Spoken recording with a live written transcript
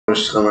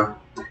enregistrement.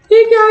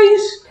 Hey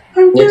guys,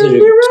 I'm Candy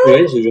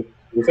Road.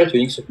 Je fais un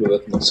tuning sur le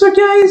vote. So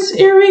guys,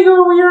 here we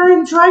go. We are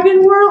in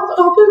Dragon World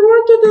Open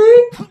World today.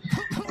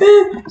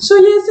 So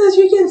yes, as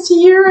you can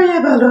see here, I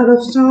have a lot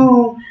of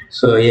stone.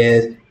 So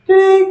yes,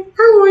 today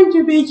I'm going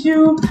to make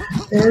you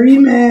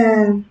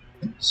Ferryman.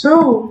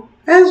 So,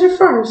 as your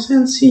first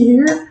sense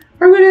here,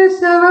 I'm going to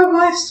set up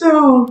my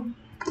stone.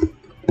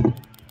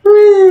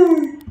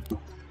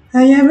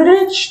 I am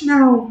rich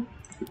now.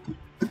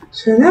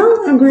 So now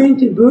I'm going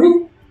to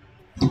put.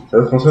 Ça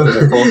va, François?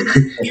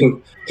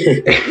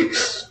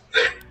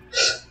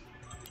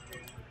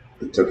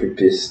 T'es un peu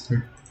piste.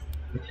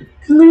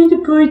 I'm going to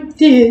put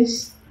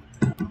this,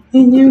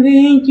 and I'm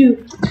going to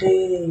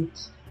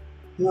create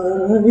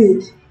more of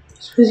it.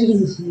 So as you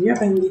can see here,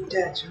 I need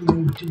that, so I'm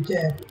going to do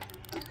that.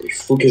 Il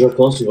faut que je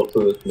recommence sur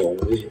votre vote. Non,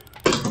 oui.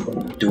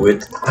 Do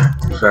it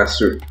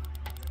faster.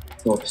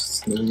 Non,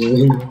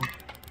 sinon...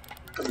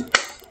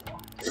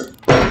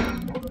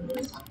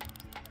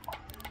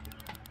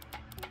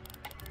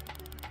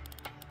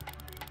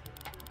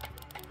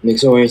 Mais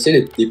ça, on va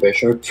essayer de te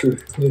dépêcher un peu.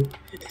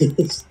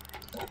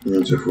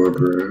 Tu fous un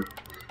peu.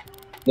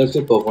 Non,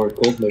 c'est pas avoir un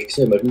compte, mais je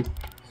sais, imagine.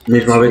 Mais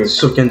je m'en vais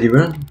sur Candy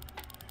Run?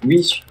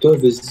 Oui, sur toi,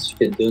 vas-y, tu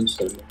fais donne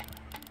seulement.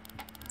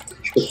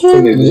 Je sais pas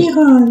pourquoi, mais Candy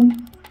Run.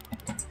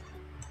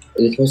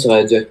 honnêtement, ça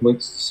aurait dû être moi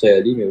qui serait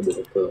allé, mais on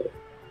devrait pas.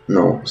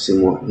 Non, c'est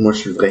moi. Moi, je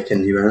suis le vrai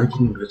Candy Run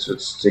qui me veut tu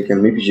t'es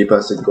calmé, puis j'ai pas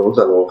assez de gold,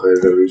 alors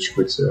je reach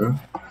quit ça.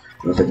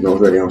 En fait, non,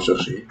 je vais aller en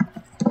chercher.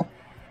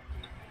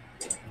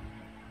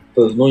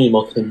 Non, il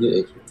m'entraîne bien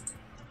avec lui.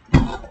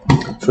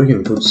 Je crois qu'il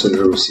me faut du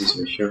silver aussi,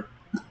 c'est chiant.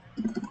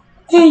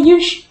 Hey, you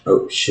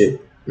Oh shit.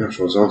 Non,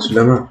 je suis en dessous de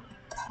la main.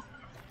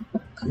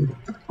 Okay.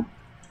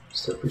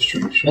 C'est un peu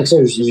strange. Ah, ça,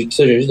 j'ai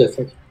juste de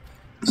faire.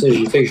 Ça,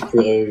 j'ai fait que je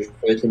pourrais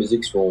mettre la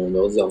musique sur mon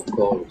ordi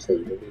encore, donc ça,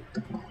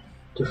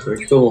 The fuck? je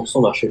sais pas, mon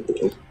son marchait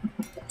peut-être.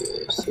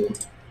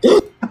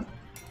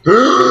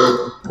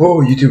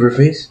 Oh, YouTuber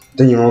face?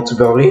 T'as ils m'ont-tu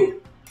parlé?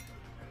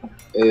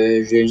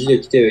 Je viens juste de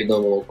quitter avec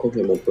dans mon compte,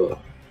 mais mon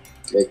pas.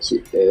 Ok,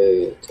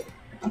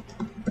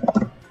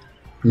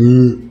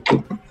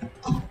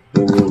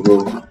 Go, go,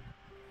 go.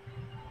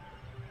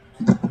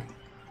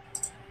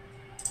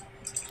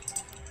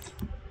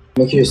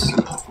 Ok,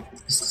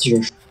 si je...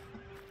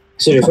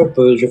 Ça, je vais faire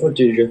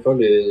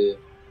le...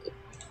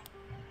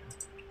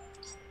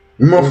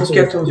 Il m'en faut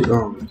 14. Oh,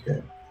 ok.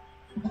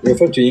 Je vais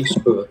faire le tuning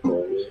sur pas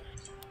maintenant.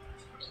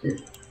 Ok.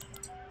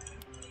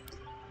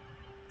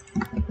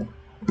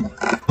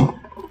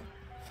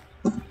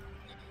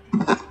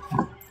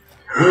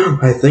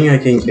 I think I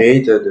can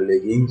create the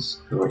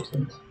leggings. No, I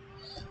can't.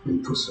 Il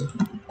me faut ça.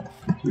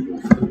 Puis bon,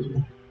 faut que je-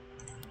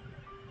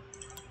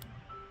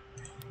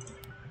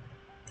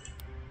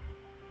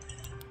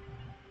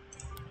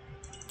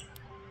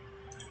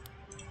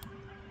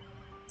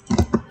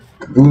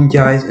 Boom,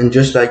 guys, and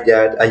just like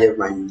that, I have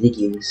my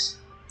leggings.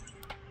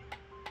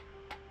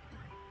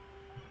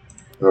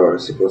 Oh,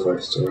 c'est pas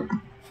 5 star.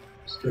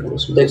 C'est la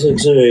grosse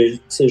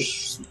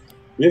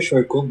Là, je fais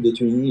un compte de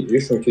tuning, là,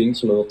 je fais un tuning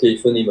sur mon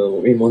téléphone et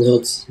mon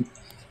ordi.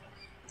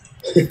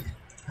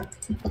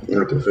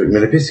 What the fuck? Mais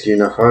le pire, c'est qu'il y a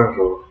une affaire,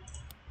 genre.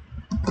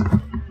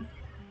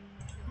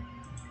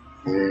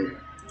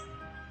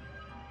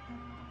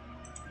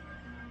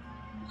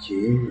 Ok,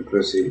 donc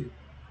là, c'est.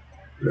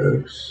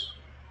 Lux.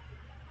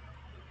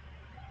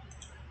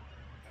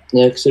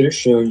 Avec ça, là, je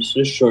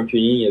suis un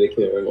tuning avec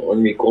un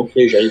de mes comptes,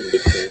 là, j'arrive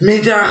avec... Mais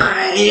de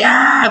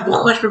rien!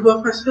 Pourquoi je peux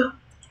pas faire ça?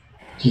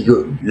 Qui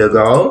go? Log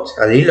out?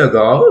 Allez, log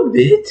out,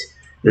 vite!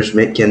 Là, je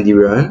mets Candy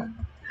Run.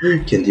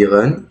 Candy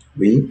Run,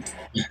 oui.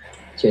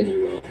 Candy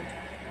Run.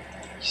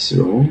 C'est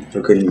bon, je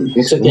connais.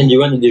 Donc ça, Candy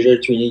Run est déjà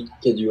tuning.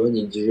 Candy Run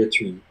est déjà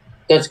tuning.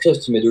 Tandis que ça,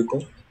 si tu mets deux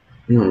comptes.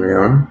 Non, mais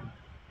un.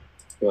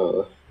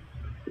 Ouais.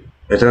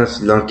 Attends,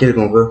 c'est dans lequel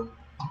qu'on va?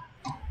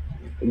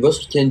 Va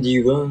sur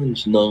Candy Run,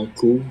 c'est dans le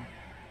cours.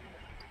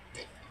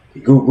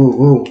 Go, go,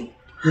 go!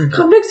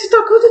 Roblox, c'est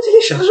en cours de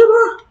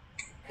téléchargement.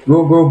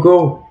 Go, go,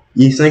 go!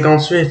 Il est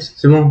 58,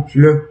 c'est bon, je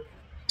suis là.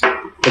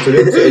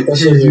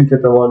 J'ai vu que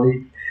t'as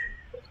volé.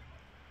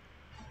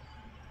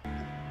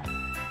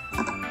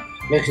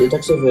 Mec, tant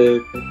que ça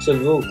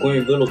va au coin,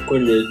 va l'autre coin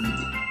de...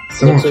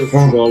 C'est bon, c'est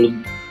bon. Genre,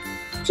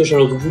 ça, je suis à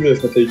l'autre bout, là,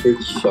 je m'appelle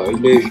 35.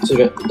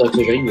 Là, tant que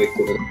ça, j'arrive avec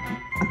toi.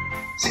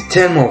 C'est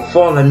tellement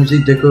fort la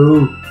musique de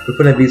kohau, je peux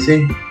pas la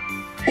baisser.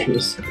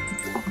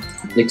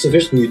 Mec, ça fait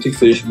juste muter qu'il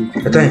fallait juste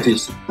muter. Attends. Muter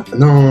ici.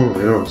 Non,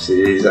 non,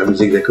 c'est la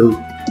musique de kohau.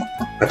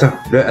 Attends,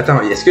 là,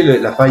 attends, est-ce que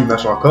l'affaire il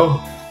marche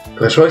encore?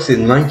 Je crois que c'est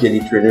de même que les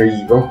trainers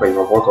y vont, ils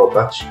vont pas encore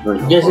patch. Non,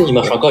 Bien sûr, il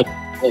marche encore.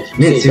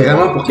 Mais c'est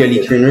vraiment pour que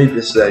les trainers ils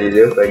puissent aller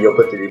là, ils ont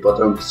pas de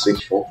téléporteur, c'est ce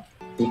qu'ils font.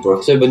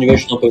 C'est la bonne nouvelle,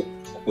 je t'en peux.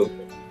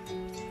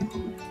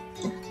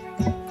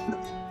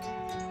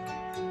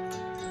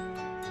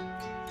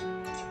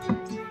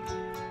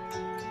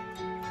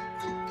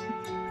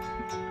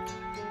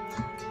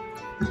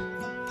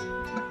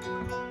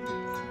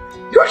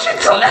 Oh shit,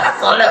 ils sont là!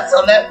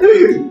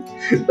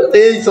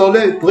 Ils sont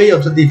là! Pourquoi ils ont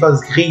toutes des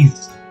faces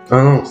grises?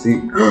 Ah non, c'est...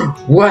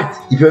 What?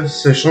 Ils peuvent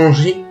se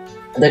changer?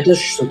 D'accord, là, je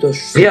suis sur toi, je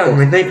suis sur Regarde, toi.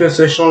 maintenant ils peuvent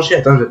se changer.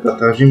 Attends, je vais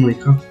partager mon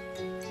écran.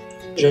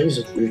 J'arrive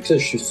sur ça,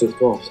 je suis sur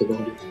toi en seconde.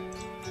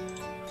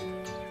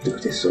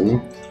 Écoutez sur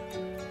moi.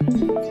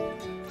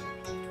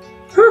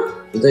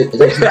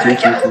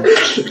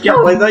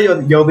 Regarde, maintenant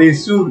ils ont des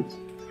sous.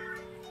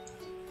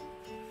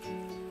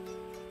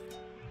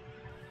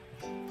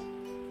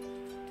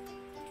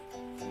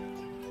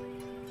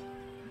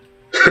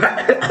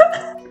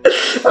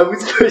 Ah oui,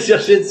 tu peux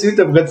chercher dessus,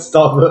 après tu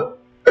t'en vas.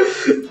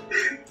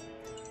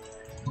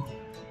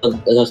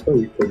 Attends, c'est pas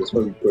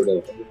Reaper là.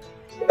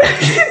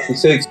 C'est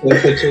ça,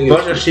 explication.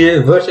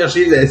 Va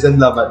chercher la scène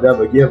de la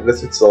madame, ok? Après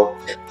ça, tu sors.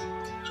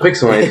 Je crois qu'ils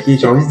sont impliqués,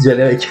 j'ai envie d'y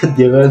aller avec une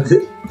dérobe.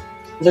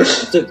 Non,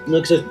 c'est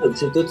toi,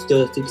 tu t'es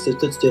resté que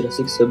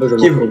ça, bah, je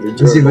Ok, vais m'en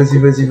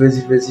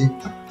vas-y.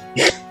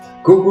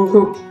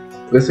 Go.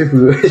 Après ça, il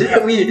faut. Ah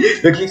oui,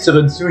 le clic sur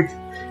une suite.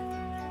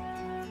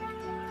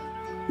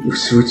 Ou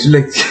tu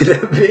l'actives la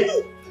veille?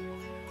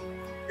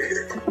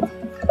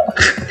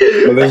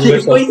 Vas-y,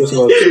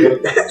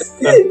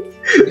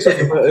 ça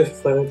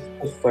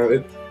faire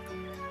up.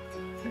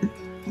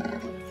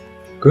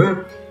 Quoi?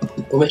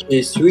 Pour mettre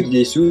les suites,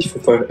 il faut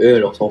faire E,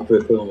 alors ça on peut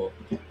pas.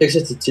 Fait que ça,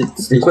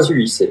 c'est quoi? tu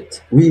reset.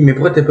 Oui, mais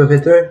pourquoi t'as pas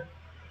fait un?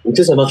 Donc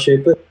ça marchait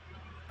pas.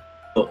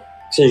 Non.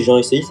 Ça, j'ai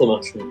essayé, ça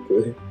marche un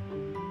peu.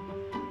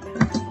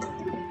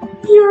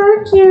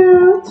 You're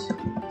cute.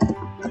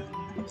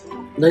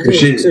 D'accord,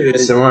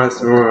 C'est moi.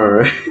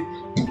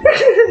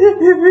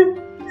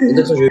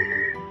 D'accord, je vais.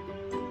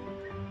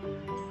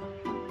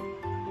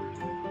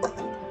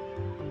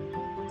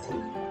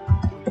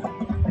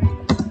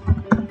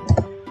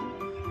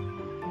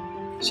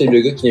 C'est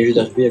le gars qui vient juste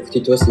d'arriver à côté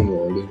de toi, c'est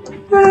moi, là.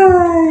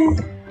 Hi.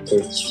 T'as un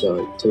petit frère.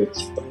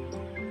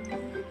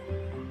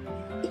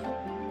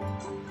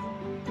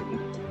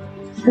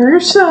 Your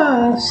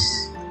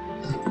sauce.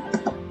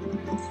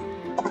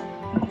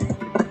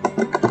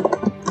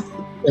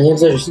 Rien que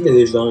ça,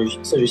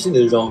 j'essaie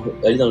de genre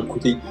aller dans le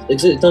côté.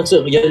 Tant que ça,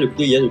 regarde le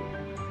côté, il y a le.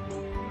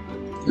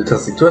 Attends,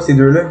 c'est toi ces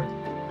deux-là?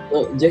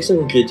 Non, dis que ça,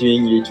 vous que les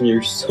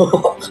tunings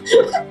sortent.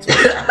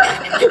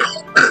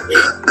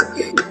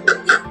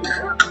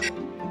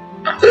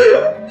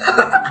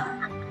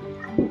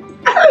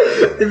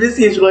 Mais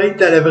si je croyais que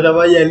t'allais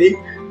vraiment y aller,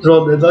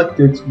 genre dedans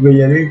que tu pouvais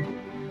y aller.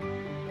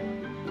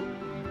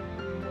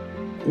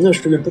 Non,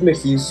 je peux même pas mettre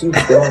les sous,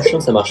 c'est vraiment chiant,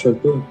 ça marche même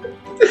pas.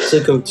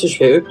 C'est comme tu sais, je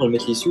fais E pour le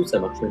mettre les sous, ça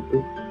marche même pas.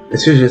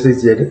 Est-ce que j'essaie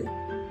d'y aller?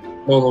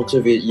 Non, donc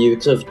toi, tu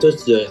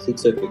dois rester que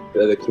ça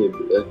avec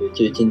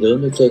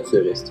Kindred, toi, tu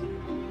dois rester.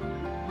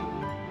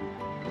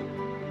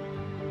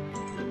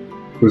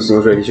 Ou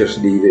sinon, je vais aller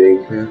chercher des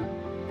drinks, là.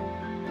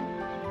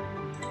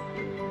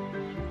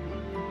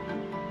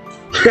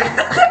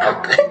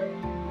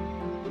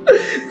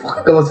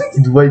 Pourquoi, comment ça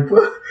qu'ils te voient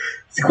pas?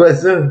 C'est quoi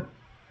ça?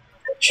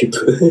 Je sais pas.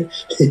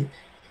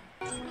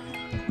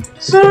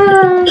 Sir.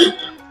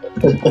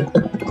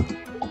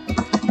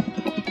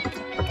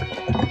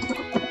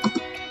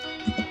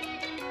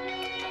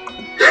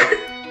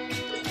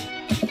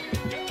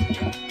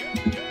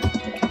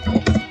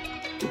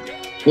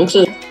 Donc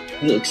ça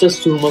c'est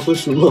sûrement pas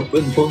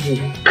de bon.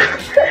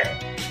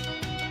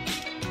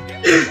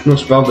 Non,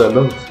 je parle de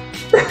l'autre.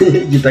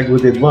 Il est à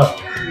côté de moi.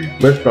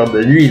 Moi, je parle de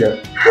lui, là.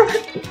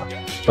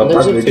 Je parle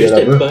pas de Fais lui juste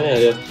là-bas.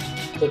 préparer à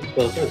toi, tu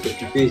penses à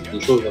t'occuper des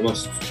choses vraiment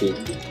stupides.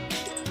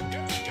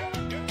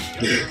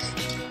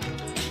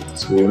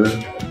 Tu vois, là.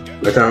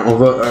 Attends,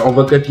 on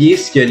va copier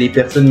ce que les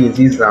personnes me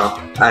disent dans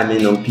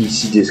Admin on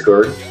PC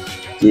Discord.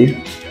 Ok?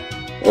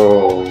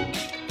 Oh.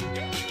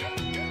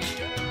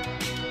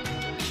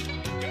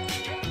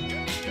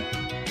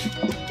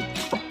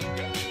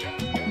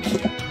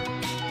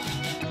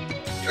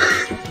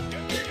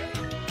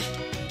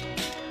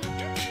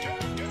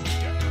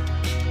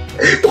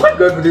 Pourquoi le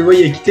gars, vous les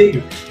voyez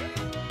quitter?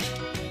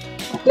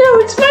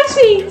 No, it's my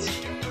seat.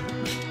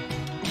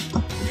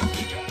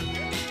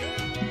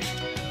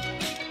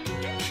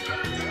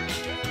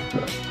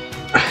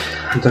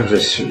 Attends,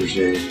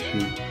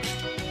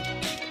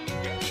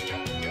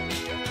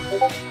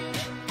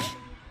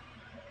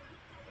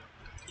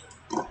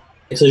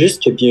 C'est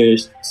juste copier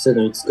ça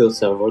dans un Discord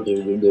serveur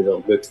de leur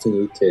box de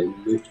l'hôtel.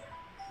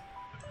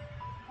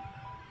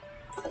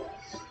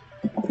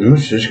 Moi,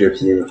 je sais juste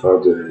copier une affaire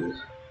de...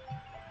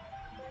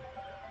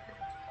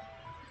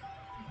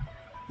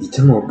 Il est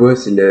tellement bas,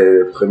 c'est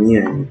le premier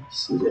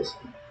utilisation.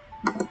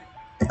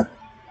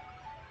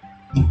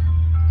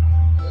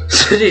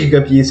 J'ai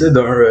copié ça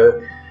dans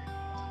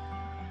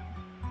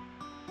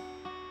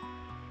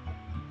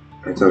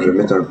Attends, je vais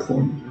mettre un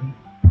point.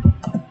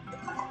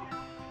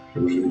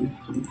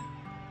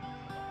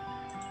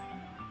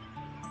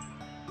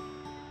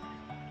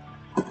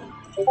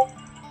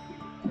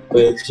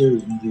 Ouais, c'est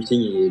le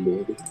buting il est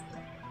long.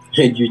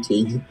 Le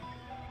buting.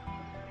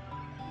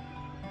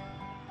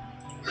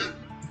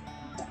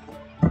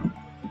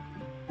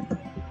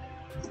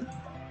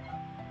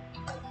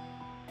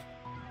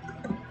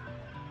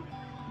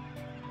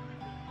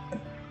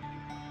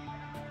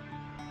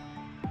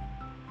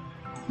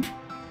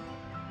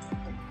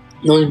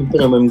 Non, il n'est pas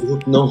dans le même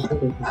groupe, non.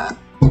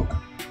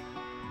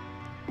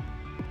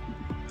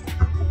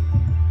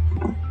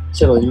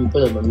 Ça va même pas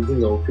dans ma maison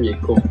non plus, il est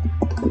con.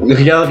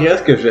 Regarde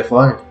ce que je vais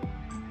faire.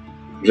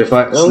 Je vais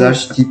faire Ah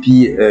slash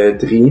Tipeee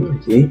Dream,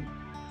 ok?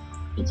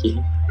 Ok.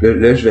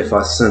 Là, je vais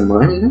faire ça de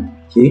même, là,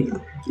 ok?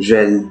 Je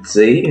vais le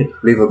dire.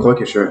 Là, il va croire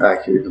que je suis un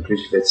hacker, donc là,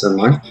 j'ai fait ça de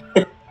même.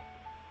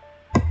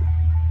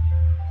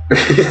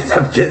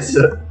 Ça me fait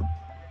ça.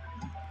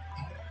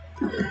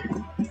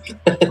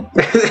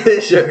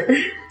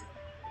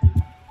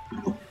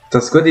 Attends,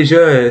 c'est quoi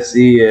déjà?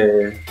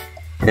 C'est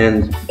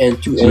And.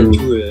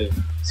 N2.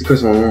 C'est quoi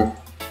son nom?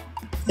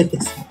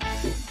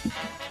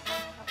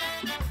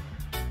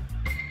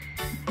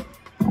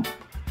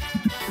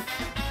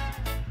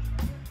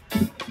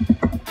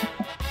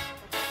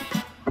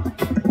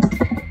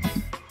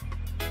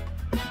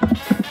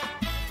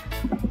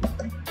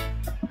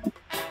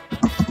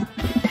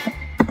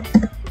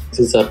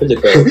 Ça se rappelle de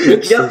quoi?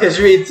 Regarde ce que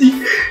je lui ai dit!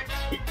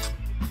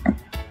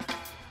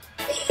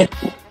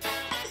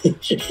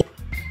 C'est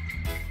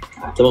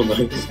bon,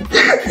 Marie.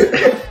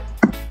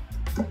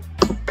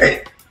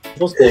 Je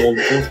pense qu'on rend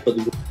compte, c'est pas de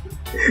bon.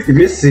 Et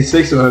puis, c'est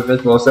ça qui m'a fait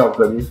penser en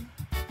premier.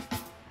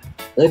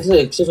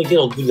 Avec ça, regarde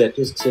l'autre bout de la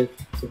pièce, que c'est.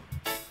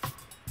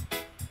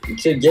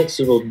 Quel gars qui est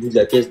sur l'autre bout de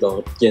la pièce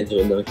dans Kenny.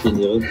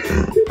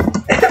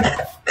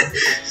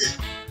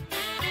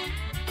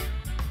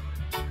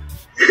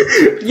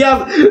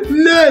 Regarde,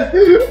 là!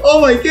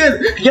 Oh my god!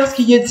 Regarde ce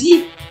qu'il a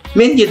dit!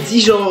 Man, il a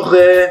dit genre,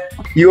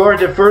 you are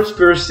the first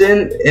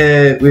person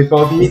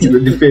without me to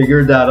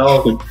figure that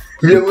out.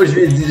 Puis là, moi, je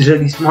lui ai dit, je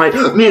lui smile.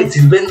 Man,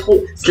 c'est ben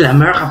trop, c'est la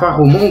meilleure affaire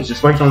au monde.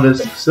 J'espère qu'ils ont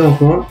laissé tout ça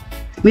encore.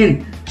 Man,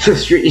 je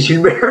suis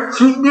le meilleur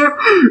trainer.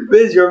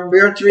 Man, j'ai un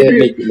meilleur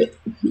trainer.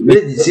 Man,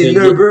 c'est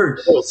No Bird.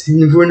 C'est le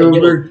nouveau No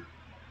Bird.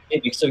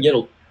 Et que ça, regarde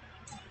l'autre.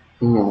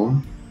 Oh.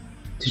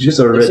 T'es juste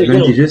un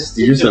Redman, t'es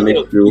juste un mec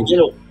plus haut. Regarde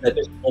l'autre. La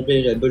pièce est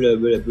tombée, la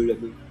bulle.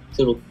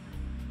 C'est l'autre.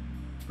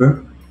 Quoi?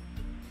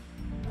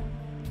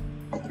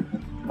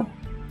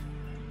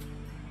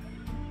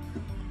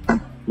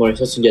 Bon,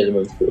 ça, c'est gars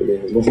même.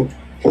 Bonjour.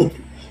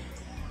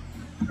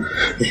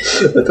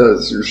 Attends,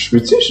 je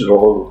peux-tu, je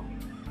genre.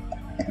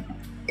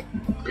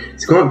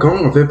 C'est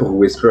comment on fait pour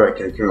whisper à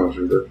quelqu'un en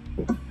jeu là?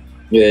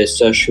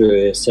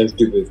 SH2.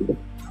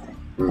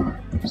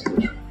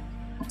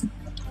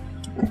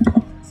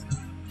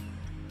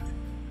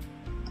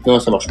 Non,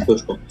 ça marche pas,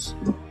 je pense.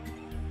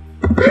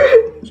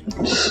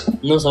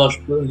 Non, ça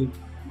marche pas.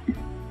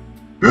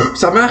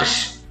 Ça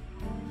marche!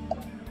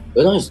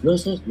 Non, là,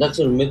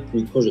 ça le mettre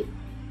plus proche.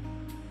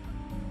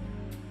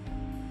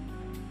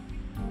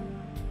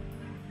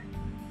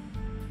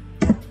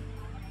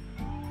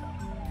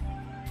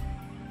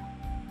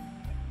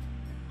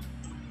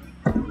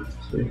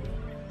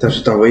 Attends, je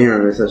vais t'envoyer un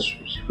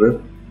message, je sais pas.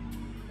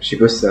 Je sais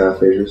pas si ça a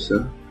fait juste ça.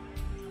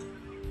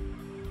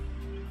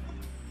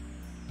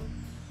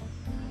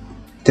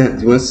 Attends,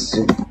 dis-moi si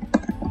c'est...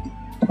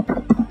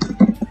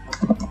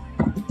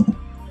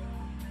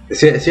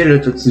 Est-ce que là,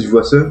 toi, tu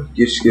vois ça,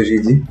 ce que j'ai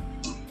dit?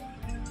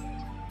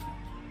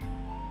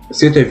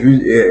 Est-ce que t'as vu...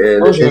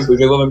 Non,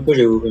 je vois même pas,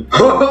 j'ai ouvert.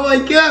 Oh my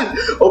god!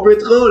 On peut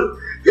troll!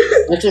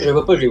 Attends, je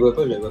vois pas.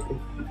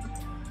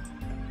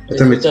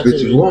 Attends, mais tu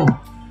peux-tu voir?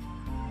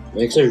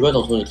 Avec ça, je vois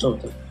dans ton écran,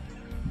 attends.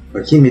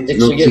 Ok, mais tu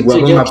vois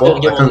pas ma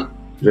porte. Attends,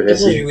 je vais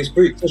Ça, essayer. j'ai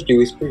whisper,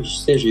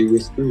 j'ai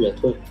whisper à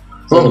toi.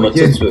 Oh, Ça m'a ok.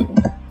 dit, tu veux.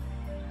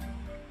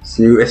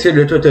 Snoo. Est-ce que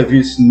là, toi, t'as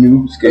vu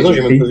Snoo? Ce que Ah non,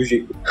 j'ai j'ai même pas fait? vu,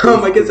 j'ai. Oh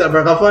my god, ça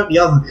va faire affaire,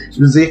 regarde. Je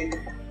veux dire.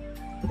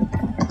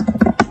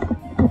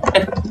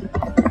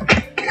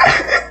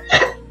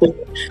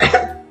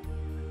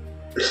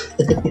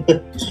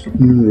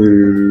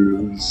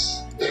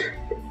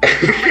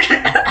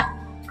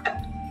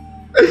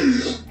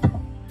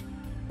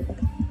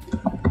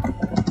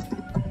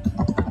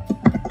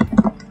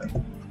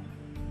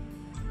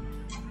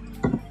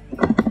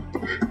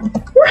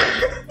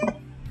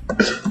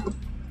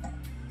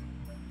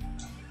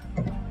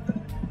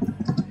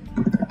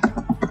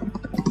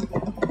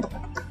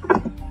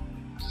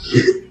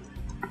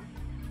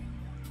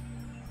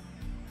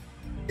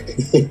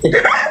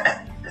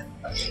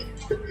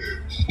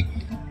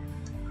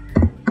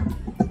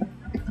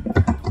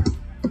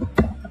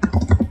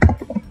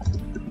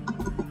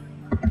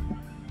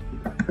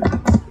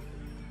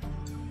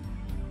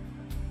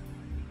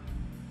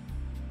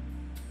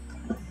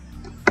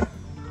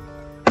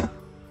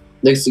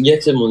 Donc, c'est gars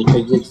que c'est mon écran,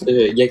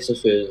 gars que ça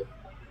fait.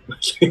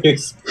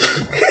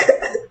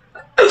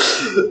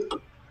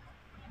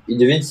 Il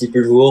devine s'il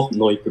peut le voir.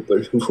 Non, il peut pas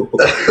le voir.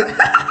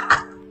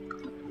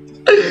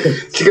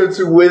 C'est comme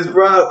tu whisper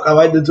au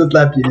travers de toute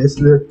la pièce,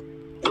 là.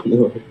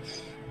 Non.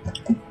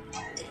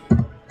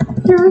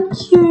 You're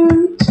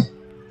cute.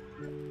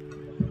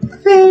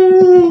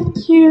 Very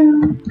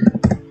cute.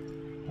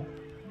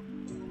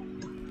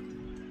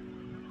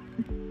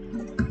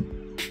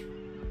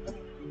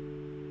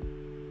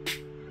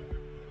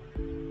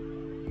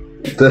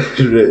 Attends,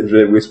 je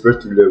vais whisper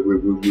tout le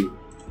oui.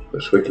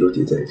 Je crois que l'autre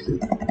était inscrit.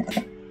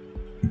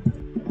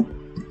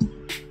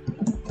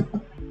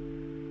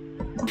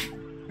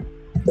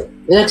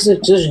 Mais là, ça,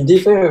 j'ai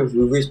défait un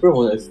whisper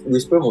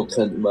mon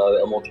train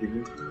à mon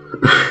tribut.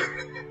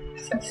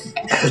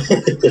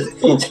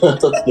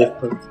 Attends, tu lèves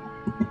pas.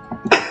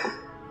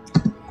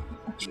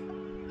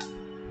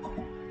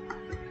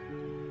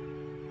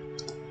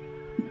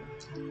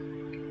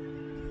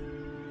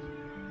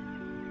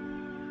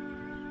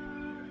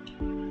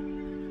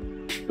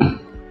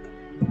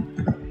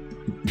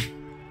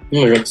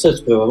 Non, mais genre ça,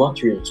 tu peux vraiment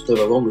tuer. Tu peux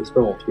vraiment bosser pas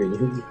en tuer.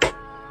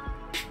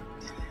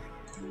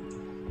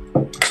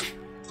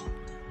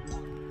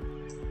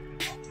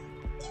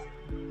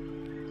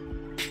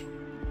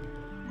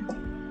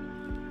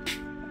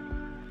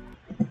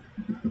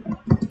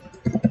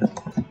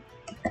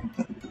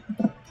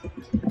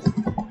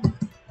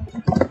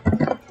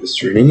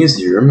 This reading is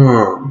your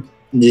mom.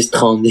 Des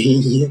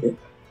stranding.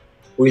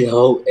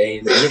 Without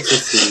aim.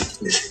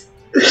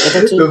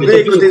 Le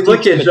mec, écoutez-moi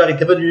que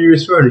j'arrêtais pas de lui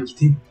jouer à le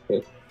quitter.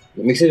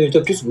 Mais ça,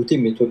 mets-toi plus sur côté,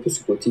 mets-toi plus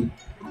sur côté.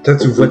 Toi,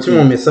 tu vois-tu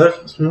mon message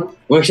en ce moment?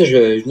 Ouais, ça,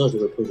 non, je le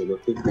vois pas, je le vois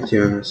pas. Ok,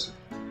 merci.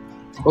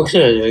 Ok,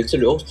 avec ça,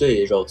 le host, là,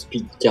 il est genre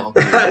speed 40.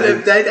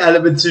 Elle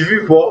avait-tu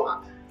vu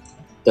voir?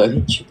 T'as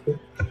vu, je sais pas.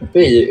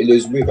 Là, il a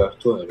zoomé vers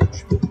toi, là, je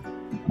sais pas.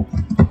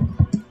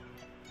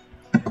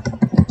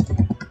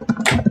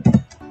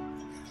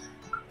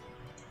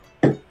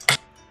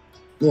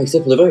 Non, avec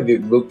ça, pour de vrai,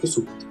 il va plus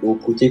au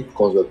côté pour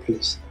qu'on se voit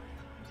plus.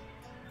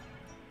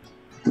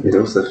 Mais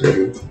non, ça fait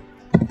rire.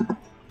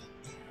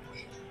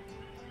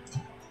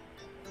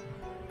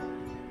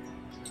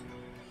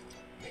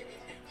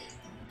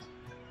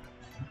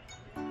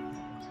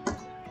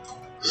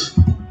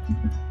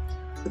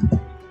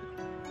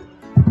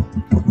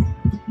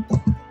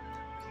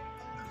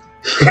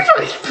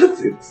 J'arrive pas à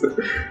dire ça.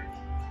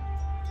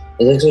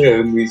 Avec ça,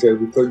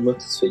 j'avais pas le mot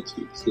qui se fait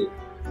qui.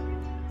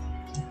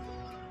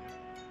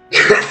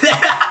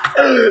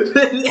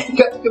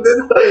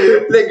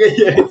 Le gars,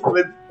 il arrête pas de...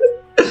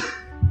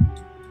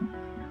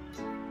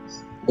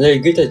 Là, le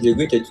gars,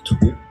 t'as tout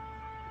trouvé.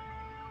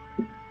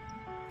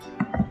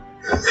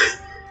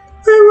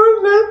 C'est mon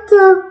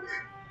laptop.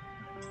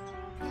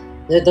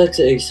 Là,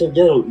 avec ça,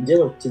 regarde au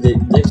petit de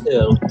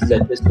la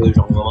pièce,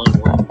 genre vraiment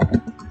loin.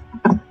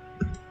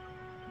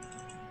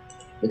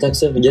 Mais tant que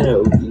ça, regarde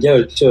au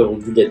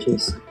bout de la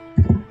pièce.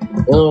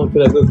 Non, un peu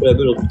là-bas,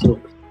 genre tout long.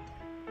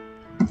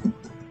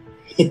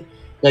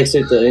 Là, que ça,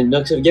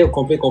 regarde au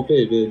complet, au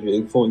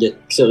fond, regarde,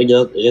 que ça,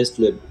 regarde, reste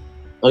là.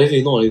 Enlève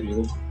les noms.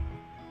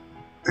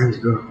 Ah,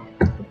 d'accord.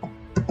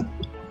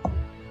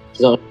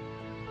 Genre,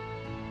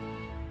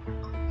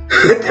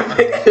 T'as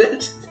pas gueule.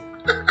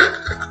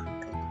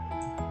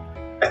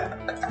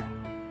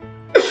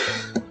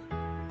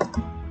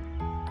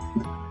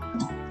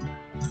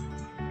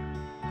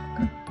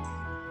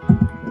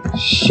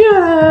 Shut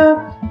up!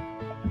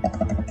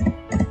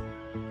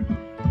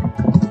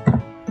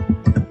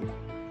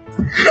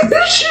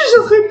 Je suis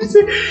en train de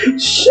dire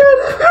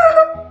shut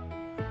up.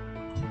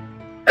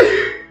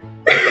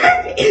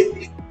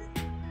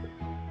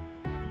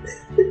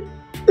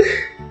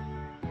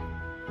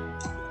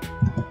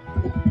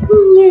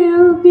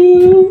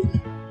 Newbie!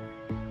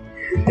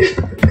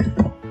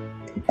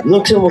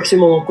 non, que c'est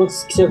mon compte,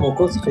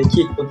 ça fait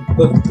qui?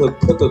 Pas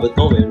votre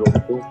nom, mais leur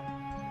compte.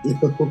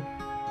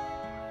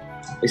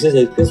 Et ça va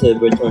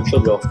être un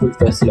shot genre full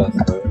facile à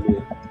faire.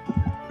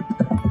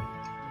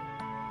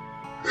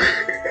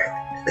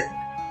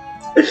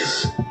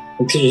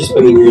 Donc j'ai juste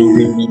pas mis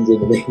green beans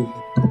dedans.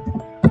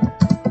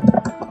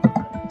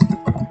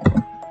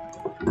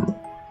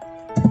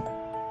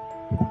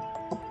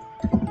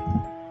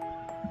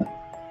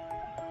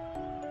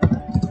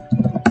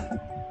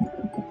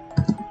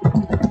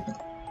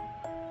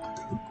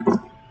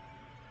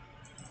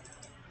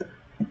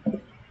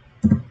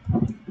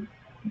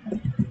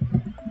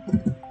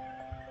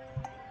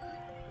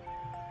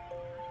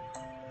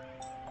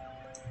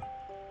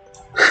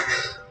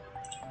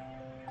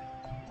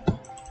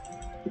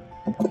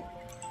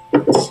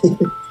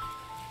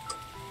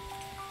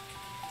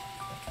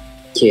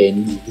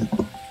 Kenny.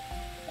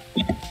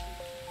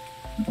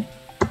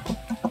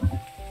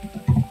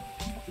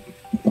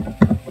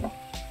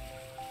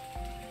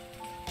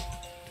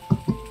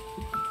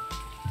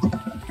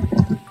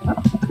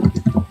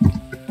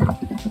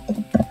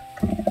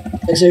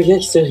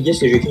 Regarde ce que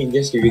j'écris,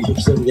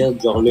 qui ça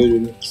regarde, genre là,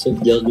 qui ça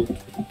regarde.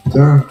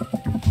 Putain.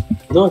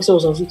 Non, que ça, on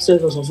s'en fout,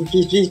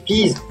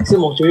 please. C'est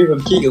mon tuer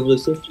comme kick, comme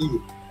ça, please.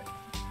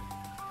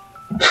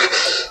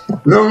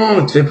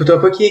 Non, tu fais pour toi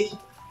pas kick.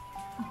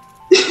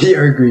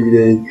 You're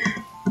greedy.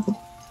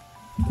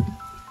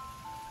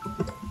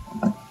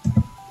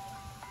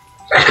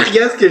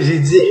 Regarde ce que j'ai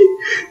dit.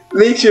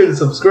 Make sure to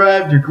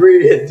subscribe to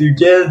Greedy to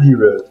Candy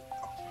Road.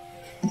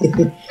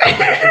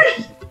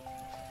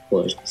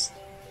 Ouais, je pense.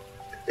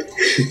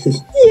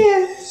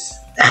 Yes!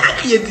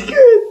 Il a dit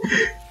good!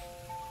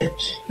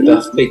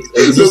 Parfait.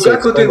 Donc, à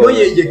côté de moi,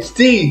 il a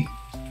quitté.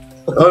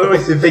 Oh non, il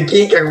s'est fait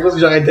kick à cause que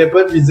j'arrêtais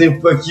pas de lui dire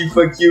fuck you.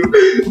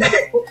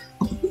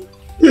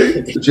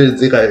 Je vais le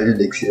dire à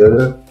Alexia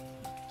là.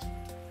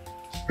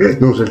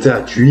 Non, je vais le dire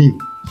à Tui.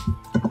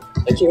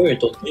 Ok, ouais, mais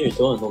toi,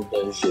 un nom de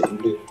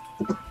GM2.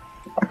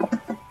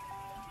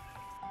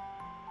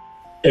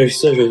 Avec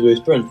ça, je vais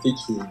pas une fille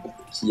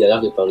qui a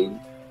l'air de parler.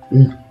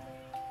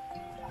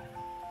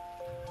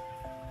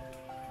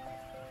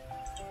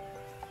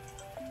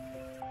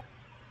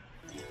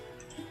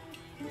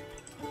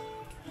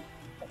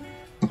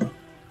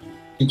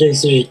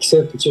 Qu'est-ce que j'ai que ça?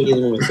 Peux-tu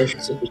regarder mon message?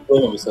 Peux-tu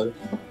voir mon message?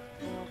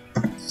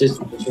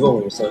 Peux-tu voir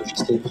mon message?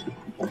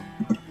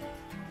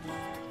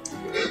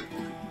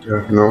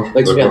 Non,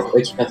 Ok,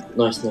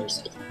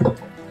 nice.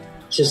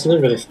 Sinon,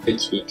 j'aurais fait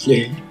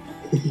cliquer.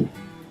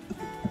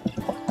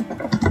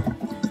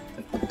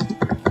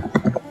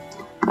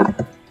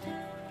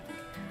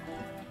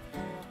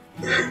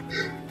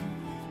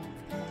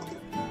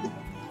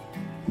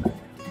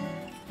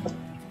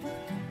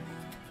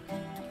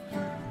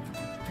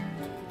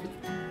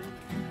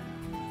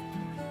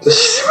 Je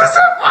sais pas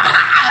ça.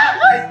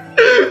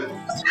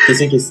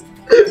 Qu'est-ce que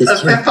Ça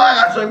me fait peur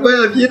à chaque fois,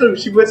 ok, donc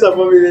je sais pas ça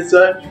va mes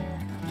messages.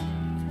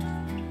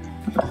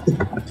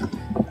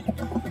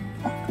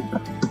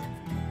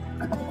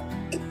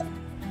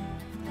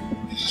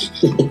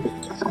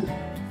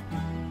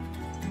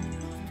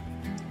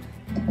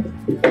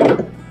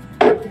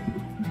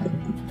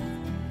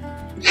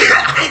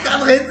 Arrête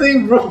d'arrêter,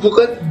 bro,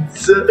 pourquoi tu dis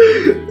ça?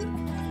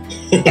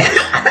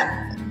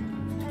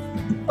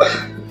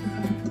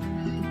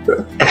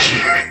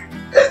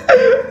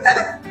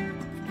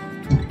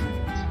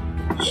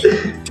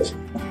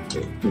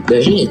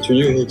 Imagine les tout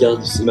nus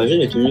regarde, imagine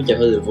les tout nus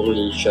capables de voir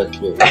les chats là.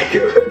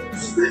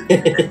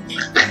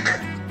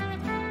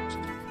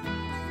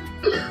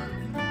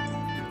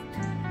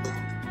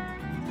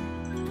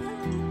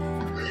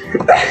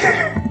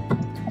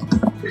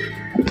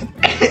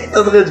 T'es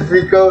en train de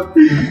freak out.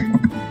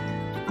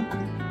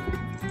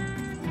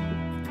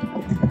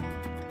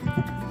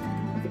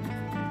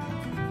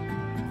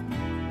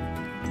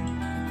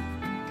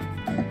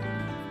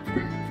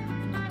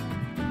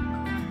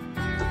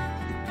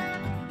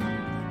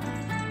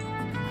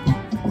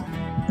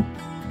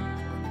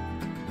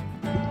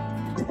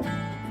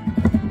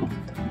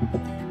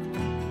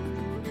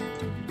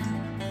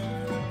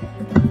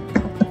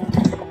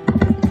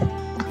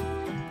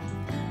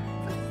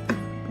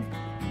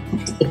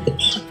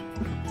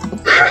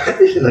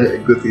 J'en ai à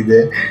côté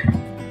d'elle.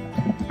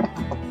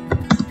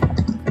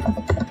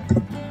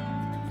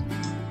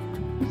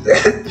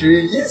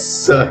 Dream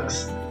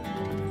sucks.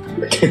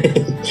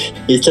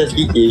 Et ça, c'est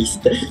qui c'est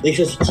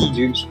qui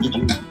Dream?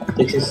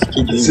 C'est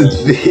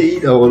une fille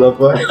dans mon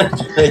affaire.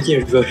 Ok,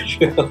 je vois.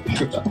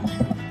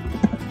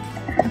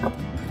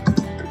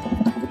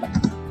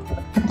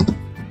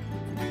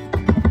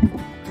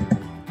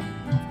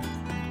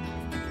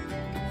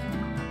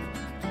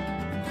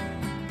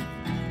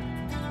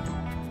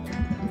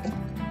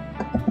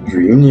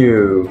 Dream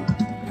New.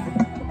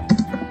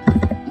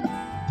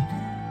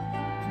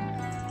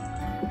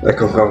 Elle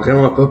comprend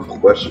vraiment pas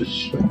pourquoi je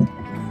suis.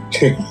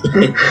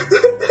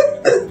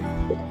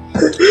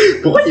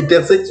 Pourquoi y'a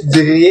personne qui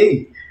dit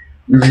rien?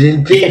 J'ai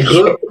le pire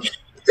gars.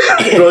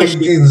 Genre, il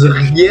dit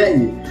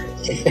rien.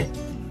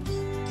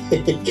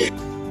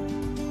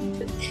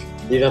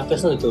 Il y a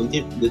personne de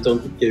ton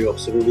groupe qui a genre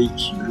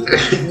survécu.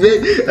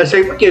 Mais à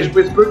chaque fois que je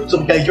pèse peu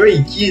sur quelqu'un,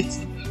 ils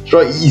quittent.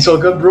 Genre, ils sont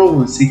comme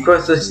bro, c'est quoi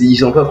ça? Ils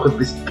sont pas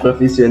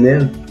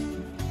professionnels.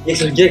 Et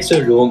c'est le gars que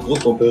ça joue en gros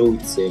comparé au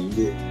tien.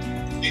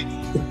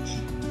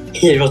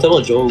 Il y a genre tellement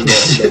de gens où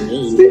C'est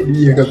lui,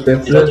 il y a comme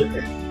personne.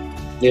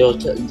 Il y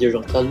a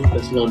genre 30 000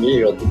 personnes en ligne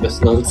et genre 2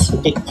 personnes en dessous.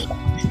 Ok,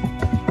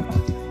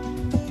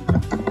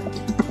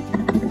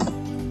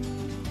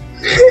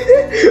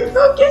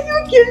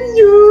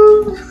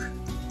 mignon.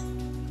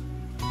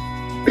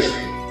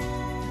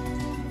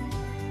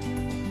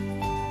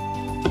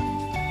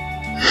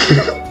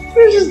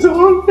 C'est juste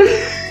drôle.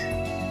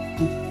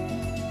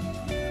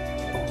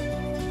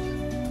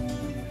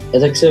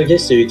 Attends, c'est un gars,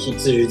 c'est qui,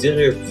 je veux dire,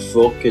 plus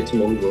fort que tout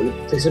le monde voit là.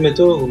 Attends,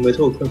 mets-toi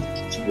au coin pour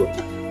qui tu vois.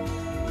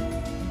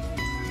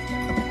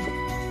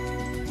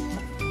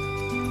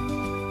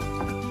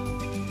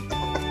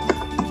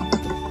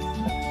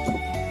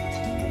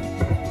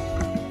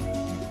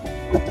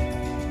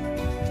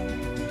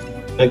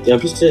 En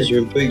plus, tu sais, j'ai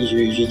même pas,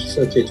 j'ai écrit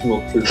ça à tout le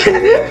monde peut le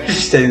voir.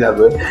 Juste allé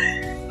là-bas.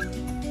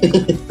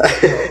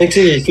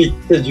 Axel, j'ai fait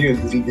ça du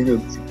bouger.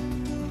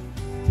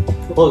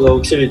 Oh, non,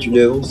 Axel, tu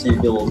l'as aussi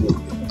bien en gros.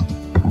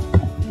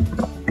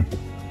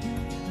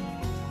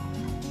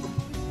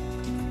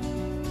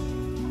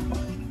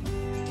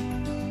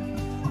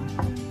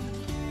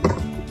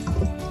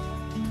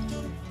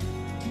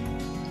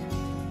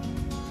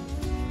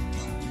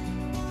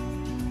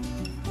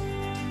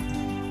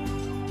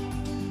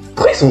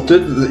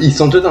 Ils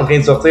sont tous en train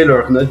de sortir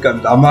leurs notes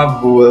comme dans ma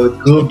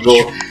groupe,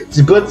 genre,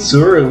 c'est pas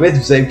sûr, mais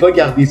vous savez pas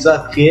garder ça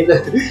après, là.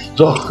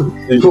 Genre,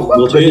 pourquoi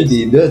vous prenez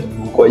des notes,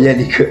 vous croyez à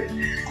l'école?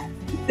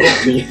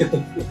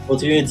 On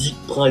te lui a dit,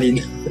 prends les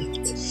notes.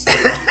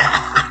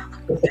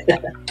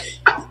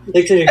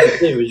 Avec ça,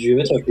 je vais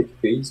mettre un peu de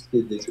face,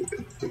 désolé.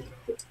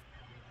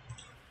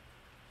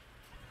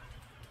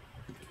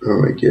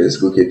 Oh my god, let's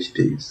go copy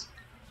paste.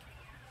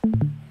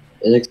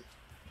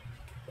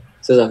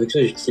 Ça, avec ça,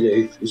 j'ai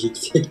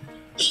quitté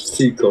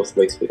le corps, c'est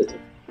pas exprès.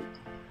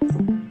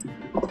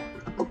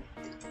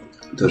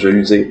 Attends, je vais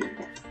lui dire.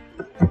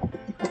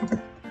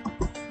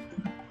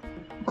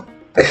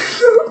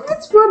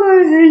 It's what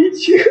I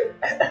hate you.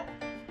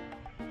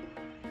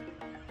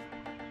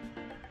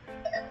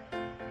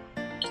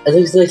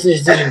 Attends, c'est vrai que j'ai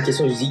une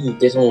question, je dis une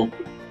question.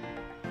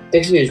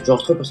 Peut-être que j'ai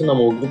genre 3 personnes dans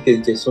mon groupe qui a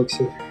une question qui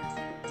c'est.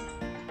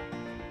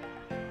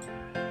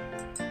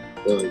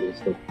 Non, mais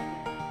c'est bon.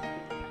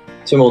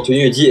 Tu vois, mon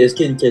Anthony a dit est-ce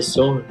qu'il y a une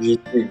question? J'ai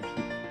dit oui.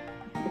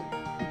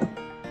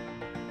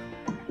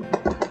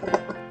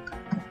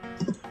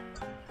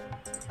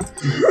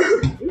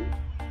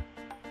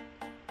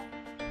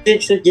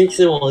 Qu'est-ce que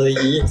c'est mon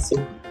Anthony?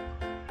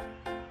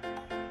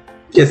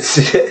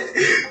 Qu'est-ce que c'est?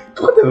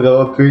 Pourquoi t'as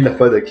vraiment peu eu la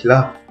fois de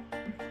clap?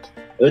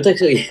 Attends, que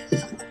c'est.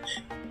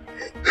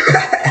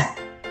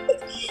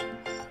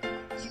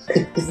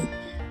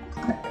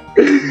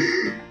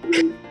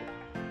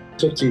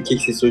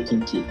 C'est sûr qu'il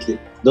me kick.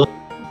 Donc.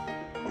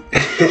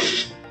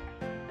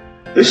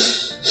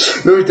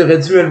 Non, mais t'aurais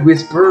dû me le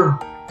whisper.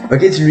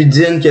 Ok, tu lui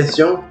dis une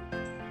question.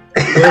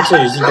 Ouais,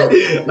 ça, je dis.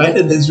 Arrête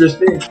de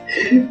disrespect.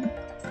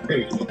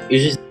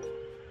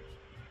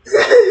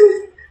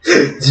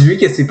 Dis-lui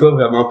que c'est pas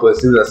vraiment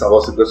possible de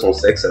savoir c'est quoi son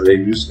sexe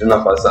avec juste une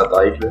affaire sur sa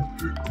tête, là.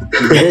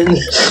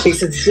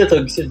 C'est 17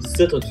 en 17 en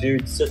 17 en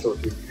 17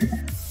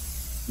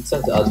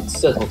 en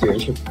 17 en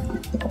 21.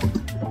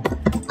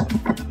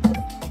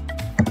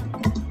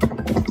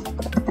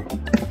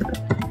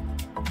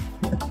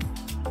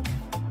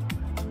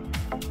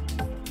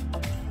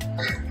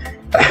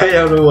 I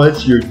don't know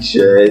what's your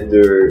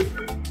gender.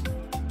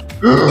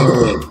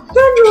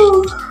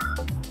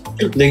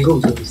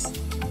 Dingo, ça.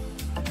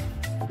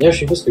 Là, je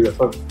sais pas ce que je vais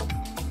faire.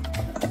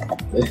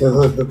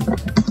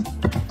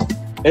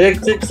 Elle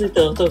tu sais,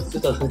 t'entends.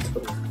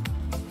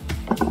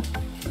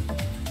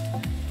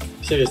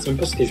 Je sais même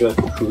pas ce que je vais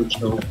faire.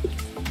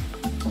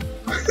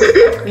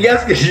 Regarde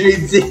ce que je lui ai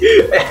dit.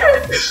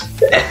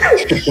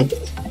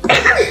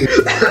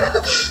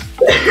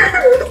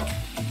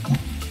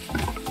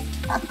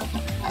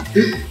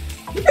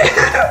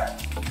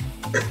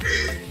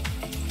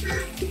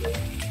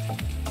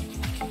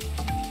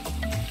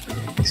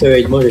 Ça va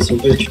être moi, je sais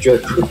pas si tu as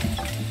coup.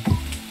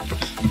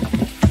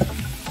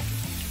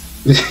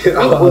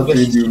 Oh,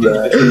 t'es du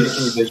mal.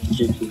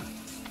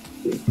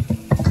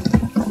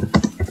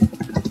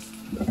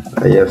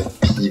 I have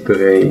pea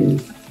brain.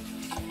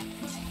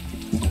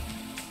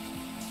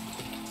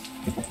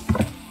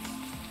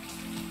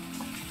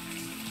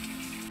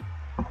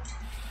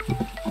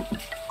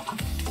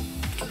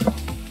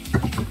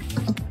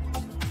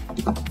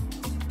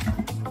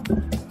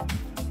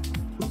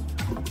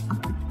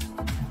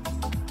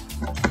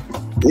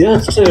 Là,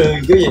 tu sais,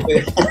 le gars, il a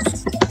fait.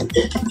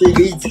 Le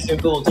gars, il dit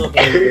c'est pas longtemps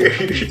après.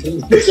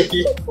 Ok.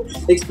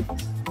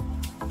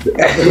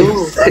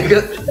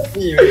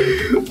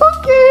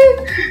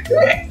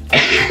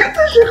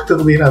 Je vais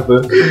retourner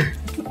là-bas.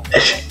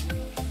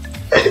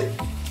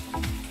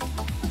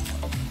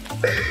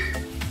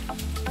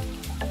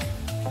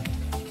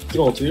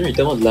 Mon Dieu, il est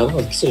tellement de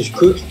l'avance. Qu'est-ce que je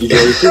cook? Il a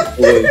les cook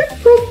pour.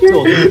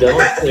 Mon Dieu,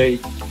 d'avance, j'allais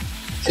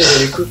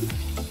cook.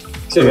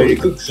 J'allais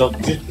cook, genre,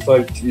 juste pour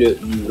faire le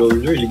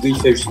jeu, les gars, il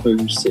fait juste un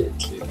 8-7.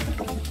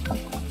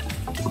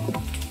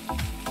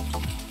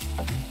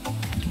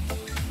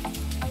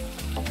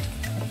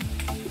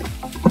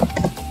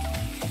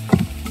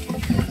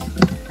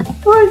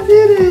 I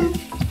did it!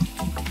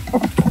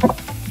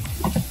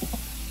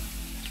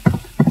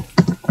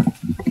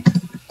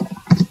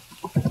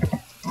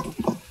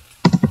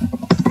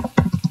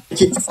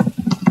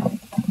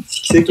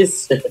 Qu'est-ce que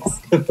c'est?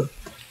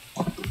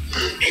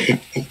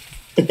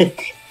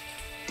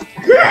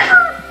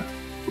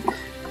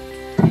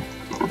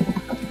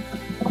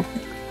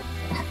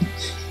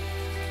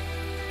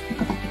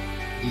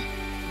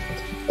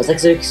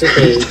 C'est que c'est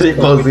Je t'ai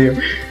pensé.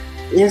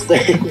 Yes,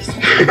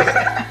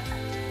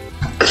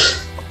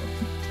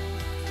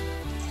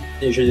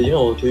 je l'ai donné à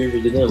mon tour,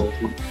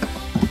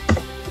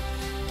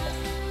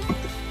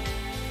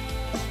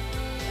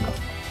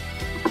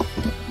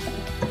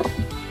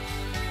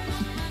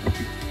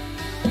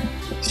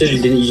 Ça, je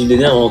l'ai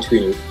donné à mon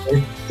tour.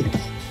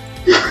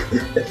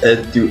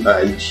 Du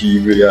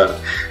algebra.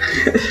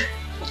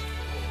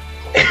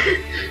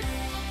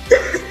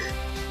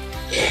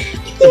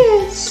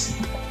 Yes!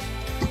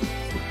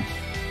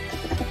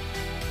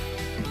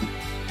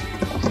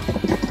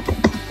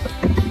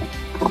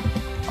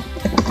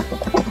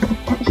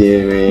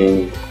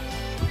 Gaming.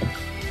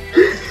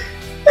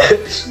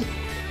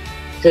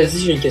 Vas-y,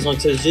 j'ai une question,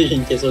 dis,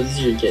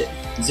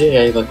 dis, il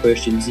arrive à quoi,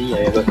 je te dis, il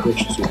arrive à quoi,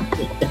 je te dis.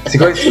 C'est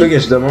quoi que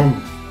je demande?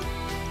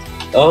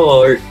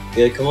 Oh,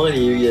 comment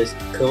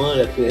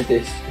la planète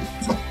est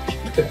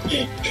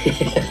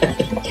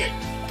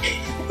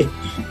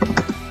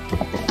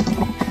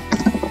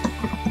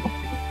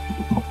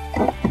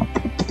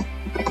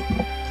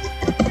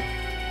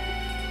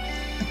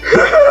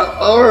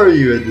How are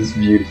you at this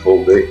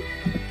beautiful day?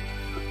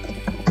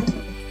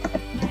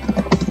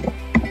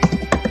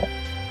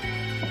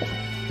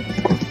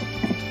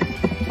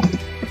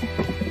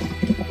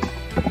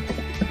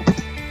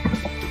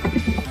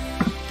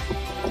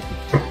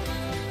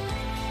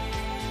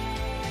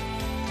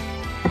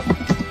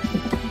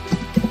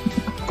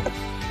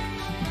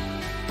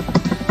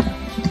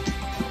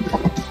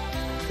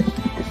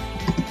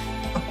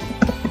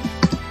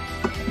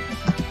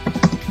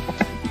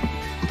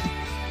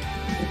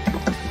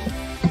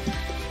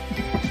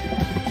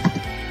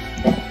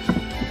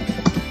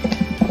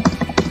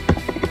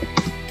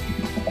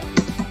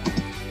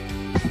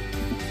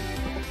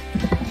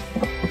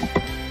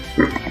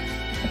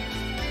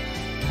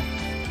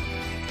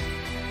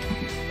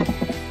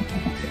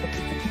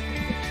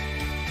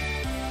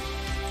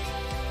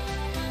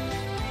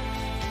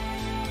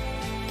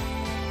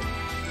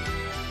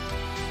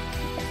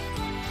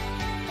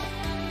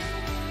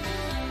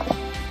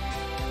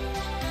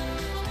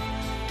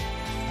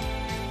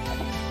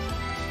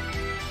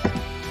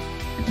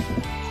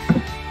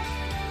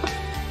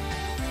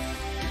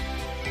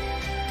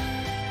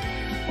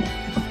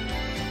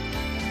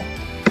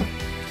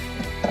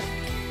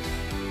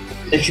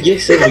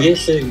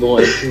 C'est bon,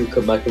 tout,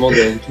 comme ma commande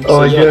de tout.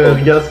 Oh my god,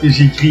 regarde ce que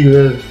j'écris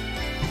là.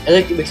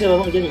 Mais ça,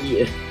 vraiment, regarde,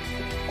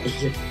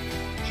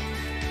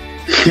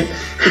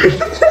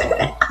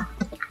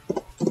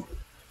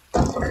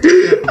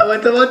 Ah ouais,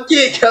 t'as mon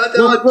kick, ah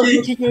t'as mon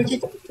kick.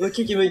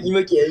 Il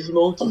m'a kick.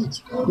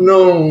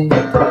 Non.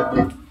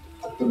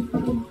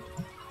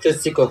 Ça, tu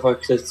sais quoi faire,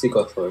 C'est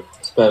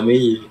pas mais.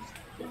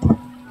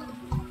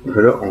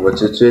 Là, on va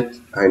tout de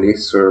suite aller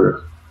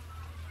sur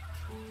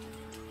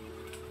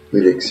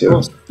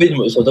l'élection.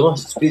 Ils sont tellement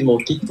stupides mon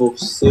kick pour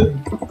ça.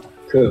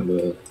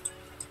 Comme.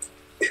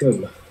 Ça,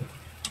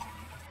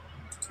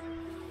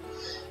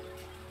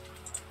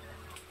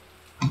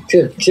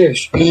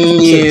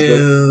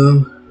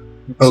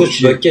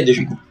 tu baquais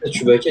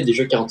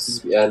déjà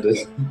 46 à 2.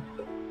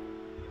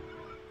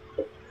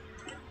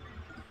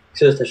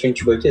 Ça, sachant que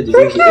tu baquais déjà.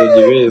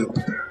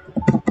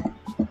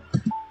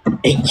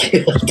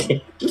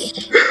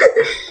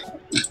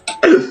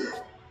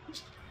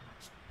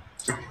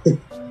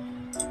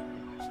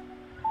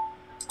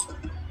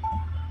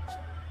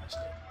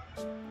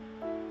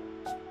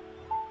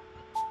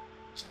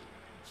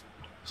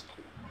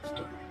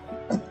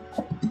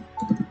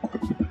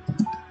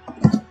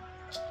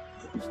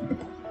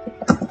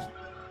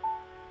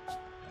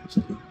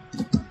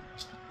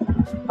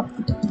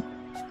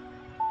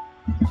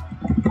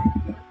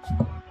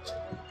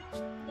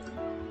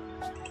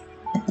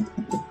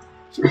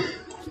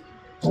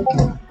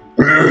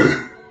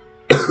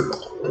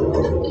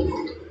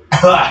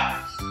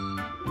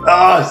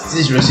 Ah,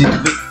 si, je me suis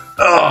trouvé.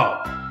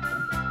 Ah.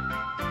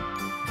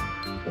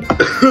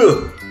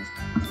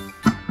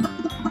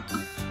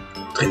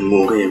 En train de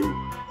mourir.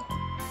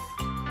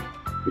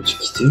 Peux-tu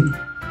quitter?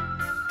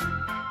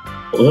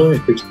 Ouais,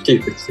 il peut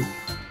quitter.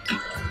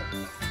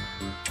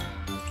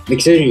 Mais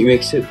que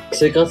ça,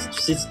 quand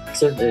tu sais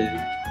ça,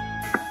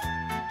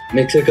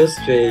 mais que ça, quand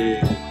tu fais.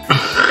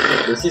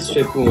 Si tu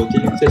fais promoter,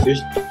 ça fait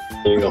juste.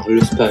 Genre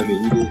le spammer.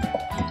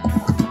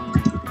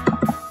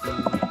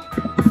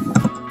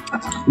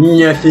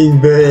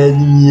 Nothing but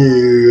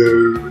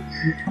you.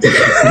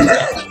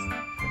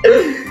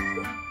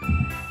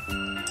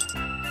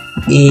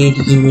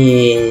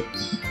 Idiot.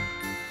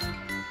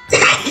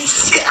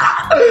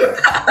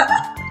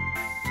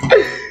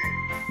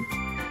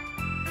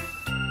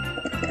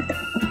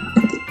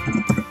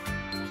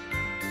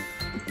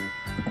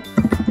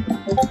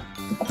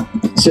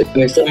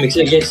 Mais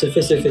ça, gars, ça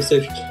fait.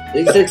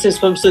 Ça,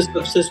 spam ça,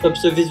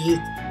 vite.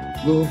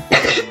 Go.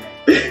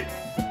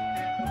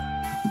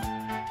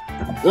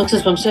 Non, que ça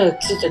spam ça,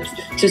 tu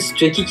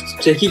as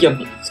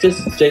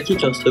qui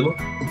en ce moment?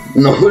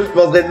 Non, je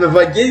pensais de me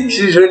fucking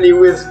que je les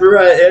whisper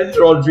à elle,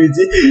 genre je lui ai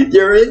dit,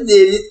 you're an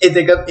idiot, et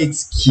t'es comme,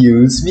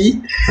 excuse me.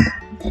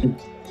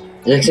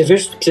 Que ça fait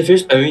juste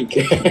spammer.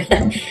 Que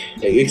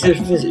ça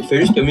fait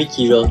juste spammer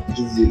qui genre.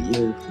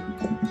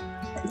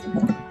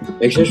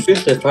 Fait que ça, je fais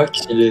juste le faire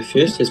qui le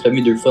fait, c'est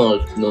spammer 2 fois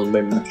dans le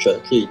même chat,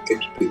 et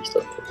copy-paste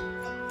après.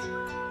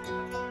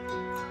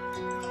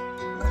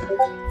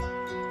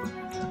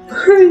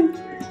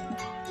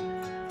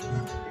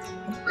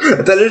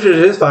 Attends, là, je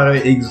vais juste faire un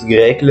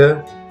XY,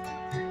 là.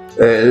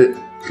 Le...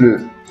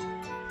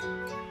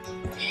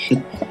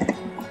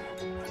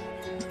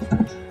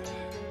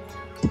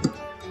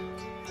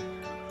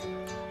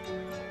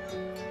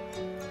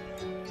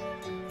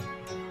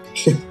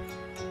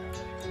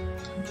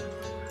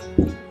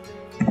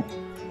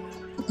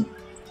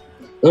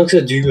 Donc ça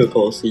a dû me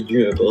passer.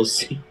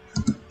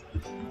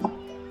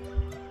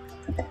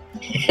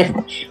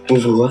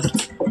 What?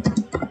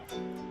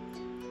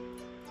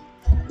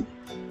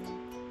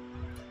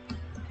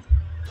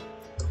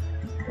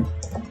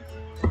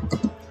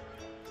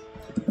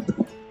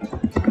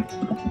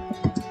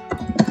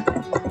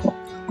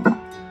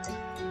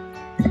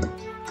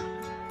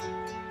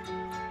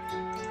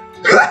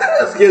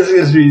 Qu'est-ce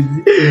que je lui ai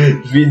dit?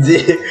 Je lui ai dit,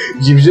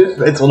 j'ai juste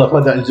fait son enfant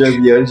dans le job,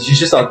 j'ai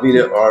juste enlevé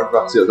le 1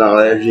 partir dans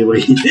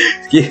l'algébrée.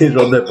 Ce qui est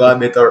genre de pas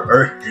mettre un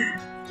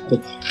 1.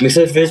 Mais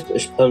ça fait, je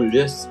spam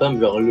là, spam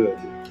genre là.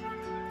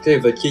 Tu sais,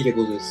 votre kick à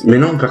cause de ça. Mais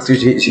non, parce que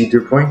j'ai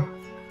 2 points.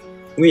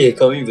 Oui, il y a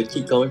quand même votre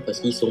kick quand même parce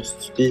qu'ils sont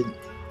stupides.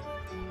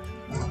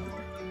 Tu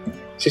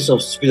sais, ils sont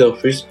stupides, alors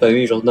je fais juste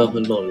spammer genre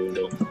normalement là.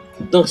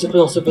 Donc c'est pas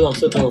dans ça. Donc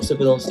c'est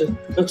pas dans ça,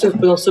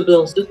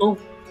 non.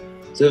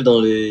 C'est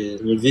dans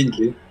le vide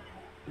là.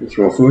 Je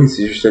m'en fous,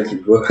 c'est juste elle qui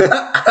le voit.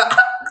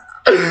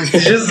 C'est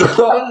juste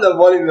drôle de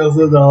voir les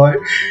personnes en vrai.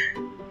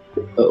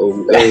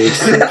 Oh,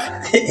 excellent,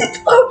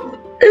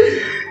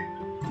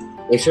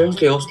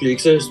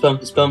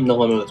 spam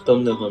normalement,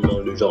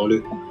 le genre là.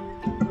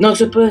 Non,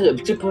 c'est pas,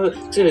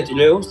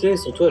 le host là,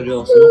 sur toi là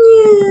en ce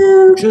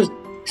moment.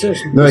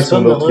 Non, ils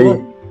sont d'autres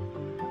filles.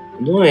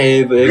 Non,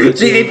 mais.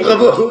 J'ai les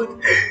promos!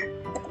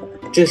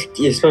 Qu'est-ce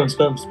qu'il y a spam,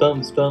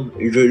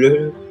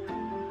 le.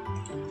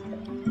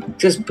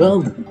 Just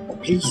spam,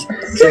 please.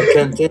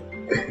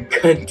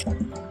 Content.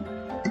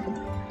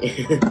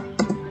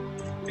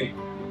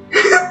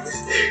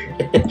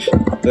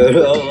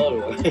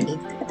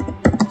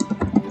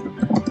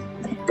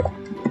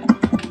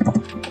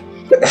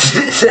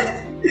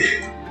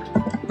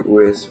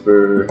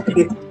 Whisper.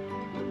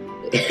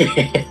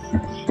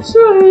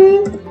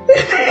 Sorry.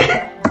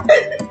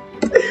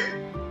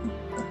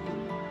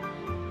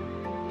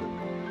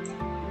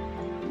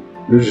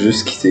 Là, j'ai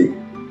juste quitté.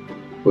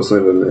 Pas ça,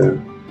 il va me.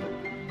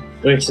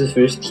 Ouais, ça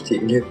fait juste quitter.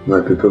 Là. Non,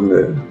 il peut pas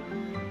me.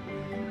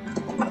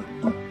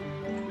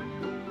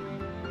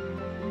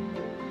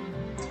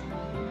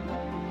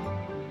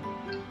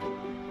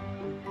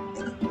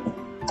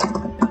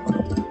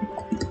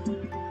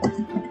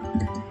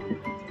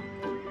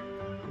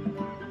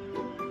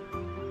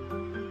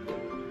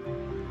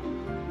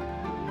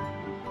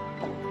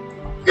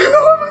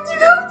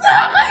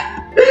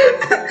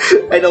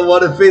 I don't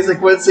want to face the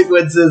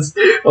consequences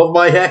of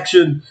my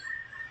action.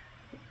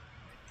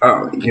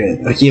 Oh my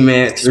god. Ok,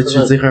 mais tu veux-tu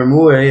dire un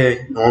mot?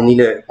 On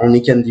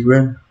est Candy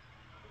Run.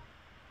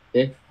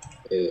 Je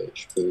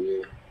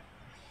peux.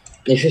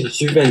 Et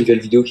j'ai vu la nouvelle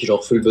vidéo qui est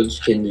genre full bonne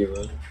sur Candy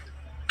Run.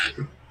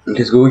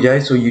 Let's go,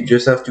 guys. So you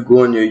just have to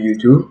go on your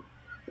YouTube.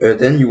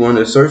 Then you want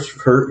to search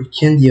for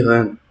Candy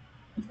Run.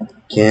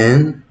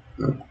 Candy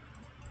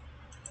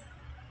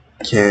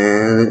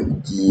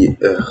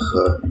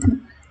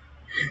Run.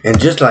 And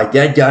just like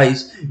that,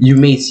 guys, you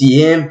may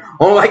see him.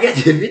 Oh my god,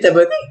 il est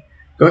abonné.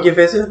 Comment il a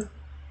fait ça?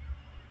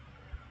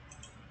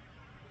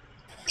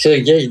 Que ça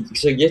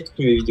regarde toutes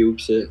mes vidéos,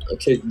 que ça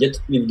regarde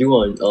toutes mes vidéos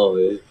en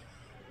que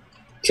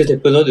ça t'as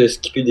pas le droit de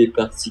skipper des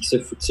parties, que ça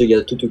faut que tu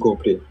regardes tout au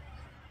complet.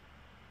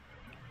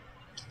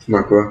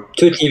 Comment quoi?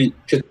 Toutes les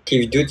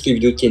vidéos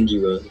de Candy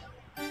Run.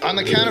 On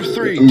the count of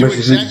 3, do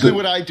exactly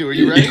what I do. Are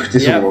you ready? Écoutez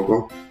sur mon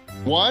compte.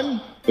 1,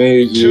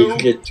 Ouais, il Two,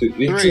 écoute tout.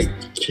 Mais three.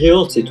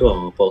 Créole, c'est toi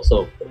en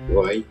passant.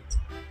 Ouais.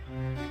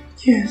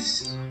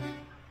 Yes.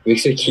 Mais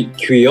que ça,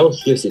 Créole,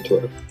 là, c'est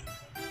toi.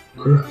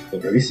 Quoi?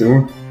 Oui, c'est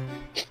moi.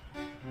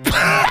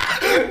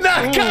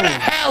 No, go to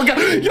hell!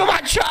 You're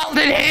my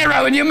childhood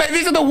hero, and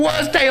these are the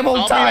worst day of all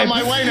I'll be on time.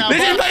 my way now,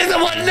 This is bud. the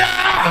one. No!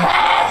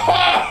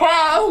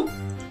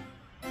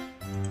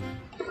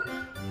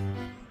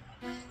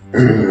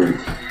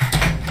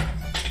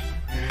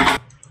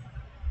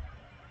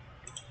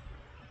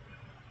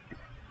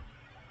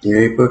 Il n'y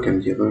avait pas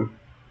Candy Run.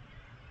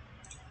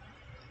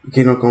 Ok,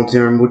 donc on dit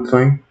un mot de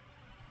fin.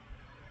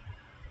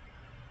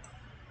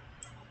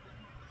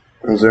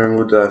 On dit un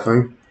mot de la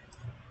fin.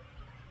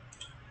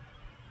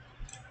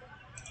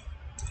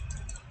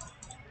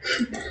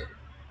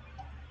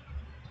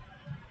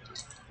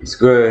 It's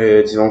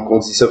good. Donc on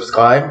dit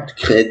subscribe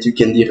to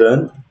Candy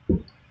Run.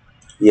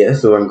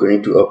 Yes, so I'm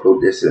going to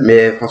upload this.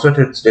 Mais François,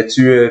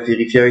 t'as-tu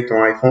vérifié avec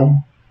ton iPhone?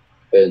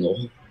 Non.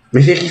 Mais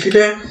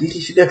vérifie-le.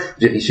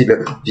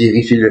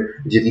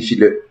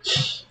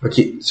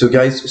 Ok, so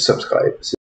guys, subscribe.